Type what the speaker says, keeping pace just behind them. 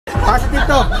Positive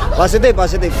to.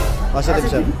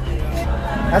 Positive, sir.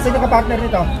 Asan yung kapartner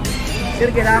nito? Sir,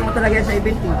 kailangan mo talaga yan sa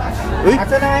event. Uy!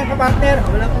 Asan na yung kapartner?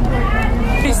 Wala pong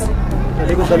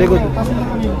Sa likod.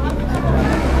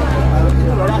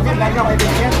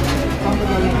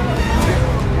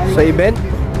 Sa event?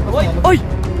 Uy!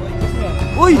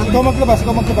 Ikaw maglabas.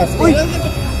 Uy!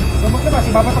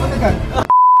 Ibabat ako agad.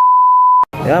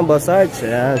 Ayan, Boss Sarge.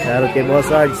 Ayan, shoutout kay Boss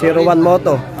Sarge. 01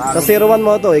 Moto. Sa 01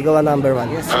 Moto, ikaw ang number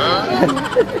 1. Yes.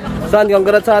 Son,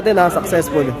 congrats sa atin ha.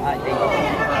 Successful.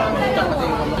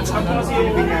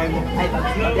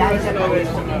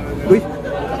 Uy!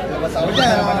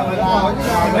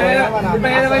 Iba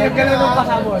naman yung galaw ng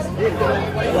pasabos.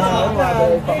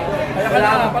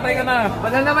 Patay ka na.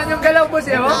 Wala naman yung galaw, boss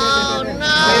eh. Oh no!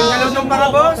 Yung galaw ng mga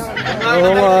boss.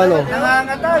 Oo nga, ano.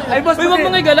 Nangangatal. Ay boss, huwag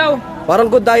mong igalaw.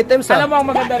 Parang good items ha. Alam mo ang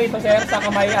maganda rito, sir, sa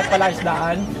kamay at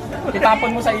palaisdaan.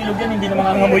 Itapon mo sa ilog yan, hindi naman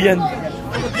nangangamoy yan.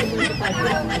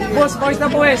 Boss, pawis na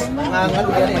pawis.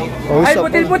 Ay,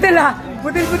 putil-putil ha.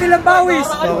 Putil-putil ang pawis.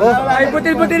 Ay,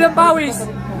 putil-putil ang pawis.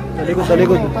 Sa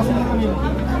likod.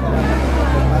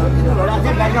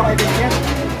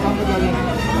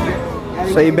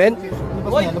 Sa event?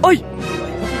 Uy!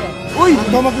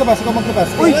 Ikaw maglabas.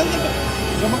 Uy!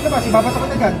 Ikaw maglabas, ibabat ako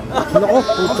agad. Nako,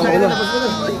 putang ina.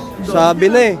 Sabi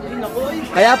na eh.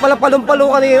 Kaya pala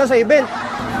palumpalo kanina sa event.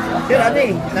 Sir,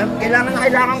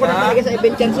 kailangan ko na talaga sa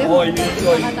event yan, sir.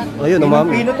 Ayun, ma'am.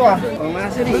 Pino to ah. Oo nga,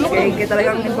 sir. Kaya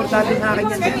talagang importante sa akin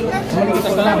yan, sir.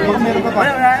 Baka meron ka pa.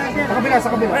 Sa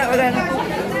kabila. Wala na.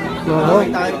 Oo.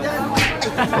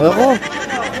 Ako.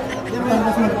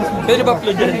 Pwede ba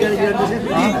upload yan?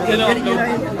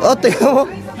 Oh, tingnan mo.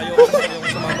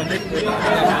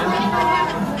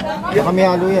 Baka may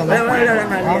halo yan. Wala. May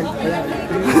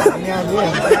halo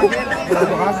yan.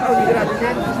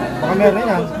 Baka meron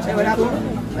yan. Wala po.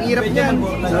 Ang hirap niyan.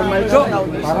 Normal ko.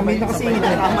 Para may nakasingit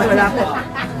eh. Wala po.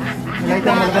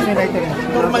 Lighter, malakas yung lighter eh.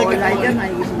 Normal ka lighter.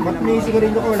 Ba't may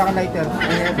sigarilyo ko, wala kang lighter?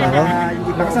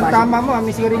 Lakas ang tama mo ah,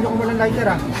 may sigarilyo ko walang lighter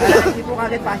ah. Hindi po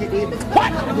kagad positive.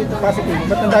 Positive.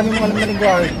 Ba't ang dami mong alam na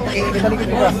lingwahe?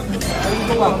 Italikid ko ba?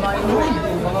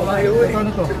 Ito ano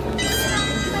to?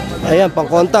 Ayan, pang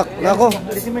contact. Nako.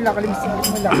 Resimilak,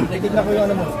 resimilak. Titignan ko yung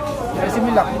ano mo.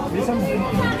 Resimilak, bilisan mo.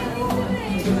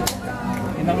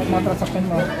 Tinanggap mga transaction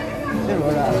mo. Sir,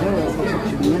 wala.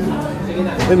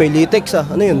 Uy, may latex ah.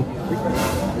 Ano yun?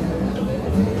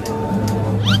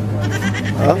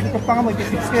 Ha? Hindi ko pa nga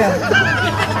mag-fix ka yan.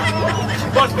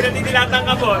 Boss, pinatitilatang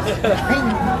ka, boss.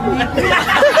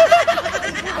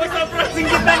 Boss, sobrang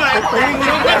singgit naman.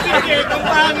 Sobrang singgit, ang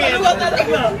pangit.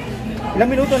 Ilang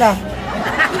minuto na?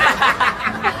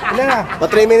 Ilan na? Pa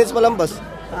 3 minutes pa lang, boss.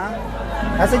 Ha?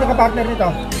 Asan yung kapartner nito?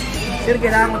 Sir,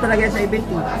 kailangan mo talaga yan sa event.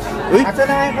 Uy! Asan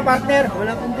na yung kapartner?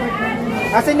 Wala pong po.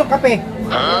 Asan yung kape?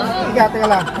 Teka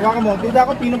lang. Hawakan mo. Duda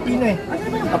ako pinong-pino eh. Ano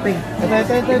ba yung kape? Ito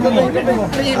yung kape mo.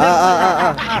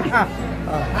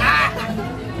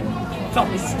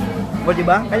 O,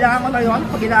 diba? Kailangan mo na yun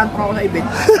pag inaantok ako sa event.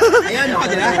 Ayan,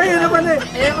 Ayun naman eh.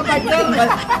 Ayan ang partner.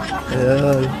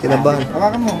 Ayan, kinabahan.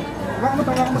 Hawakan mo. Hawakan mo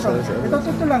to.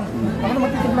 Ito lang. Ako naman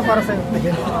titipla para sa'yo.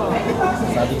 Ayan.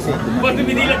 Boss,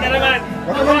 binilang ka naman.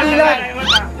 Huwag ka nang bilang.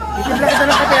 Titipla kita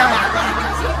ng kape ha.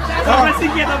 Sobrang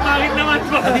singgit, ang pangit naman,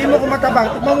 boss. Sabihin mo kung matabang.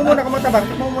 Tikman mo muna kung matabang.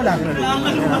 Tikman mo muna.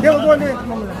 Hindi, huwag mo. Tikman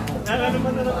mo muna.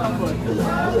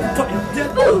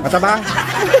 Matabang?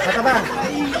 Matabang?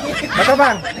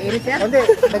 Matabang? Nairit yan? Hindi,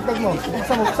 dagdag mo.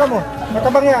 Buksan mo.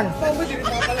 Matabang yan.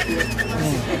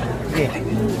 Sige.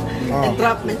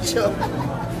 Entrapment show.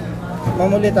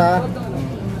 Mamulit ha.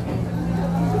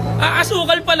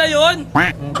 Asukal pala yun.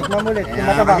 Tikman mo ulit. Kung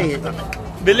matabang.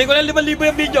 Bili ko ng 5,000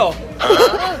 yung video.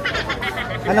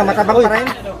 Ano, matabang pa rin?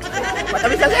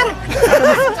 Matamis na, sir.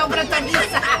 Sobrang tamis.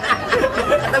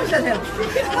 Matamis na, sir.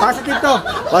 Positive to.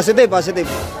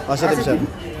 Positive, sir.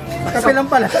 Kape lang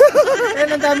pala. Eh,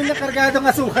 ang dami na kargadong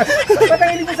asukal. Ba't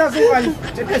ang hilig mo sa asukal?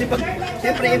 Kasi pag,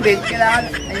 siyempre, event, kailangan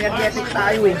energetic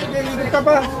tayo eh. Hilig ka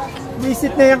pa.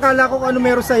 Visit na yan, kala ko kung ano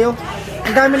meron sa'yo.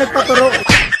 Ang dami nagpaturo.